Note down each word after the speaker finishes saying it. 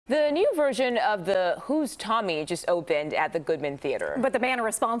The new version of the Who's Tommy just opened at the Goodman Theatre. But the man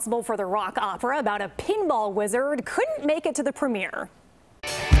responsible for the rock opera about a pinball wizard couldn't make it to the premiere.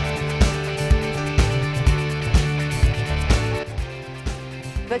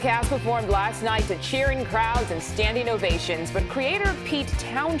 The cast performed last night to cheering crowds and standing ovations, but creator Pete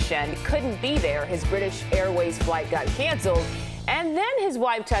Townshend couldn't be there. His British Airways flight got canceled, and then his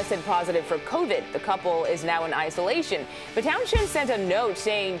wife tested positive for COVID. The couple is now in isolation. But Townshend sent a note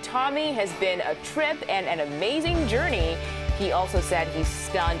saying Tommy has been a trip and an amazing journey. He also said he's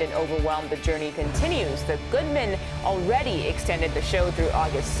stunned and overwhelmed. The journey continues. The Goodman already extended the show through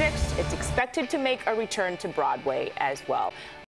August 6th. It's expected to make a return to Broadway as well.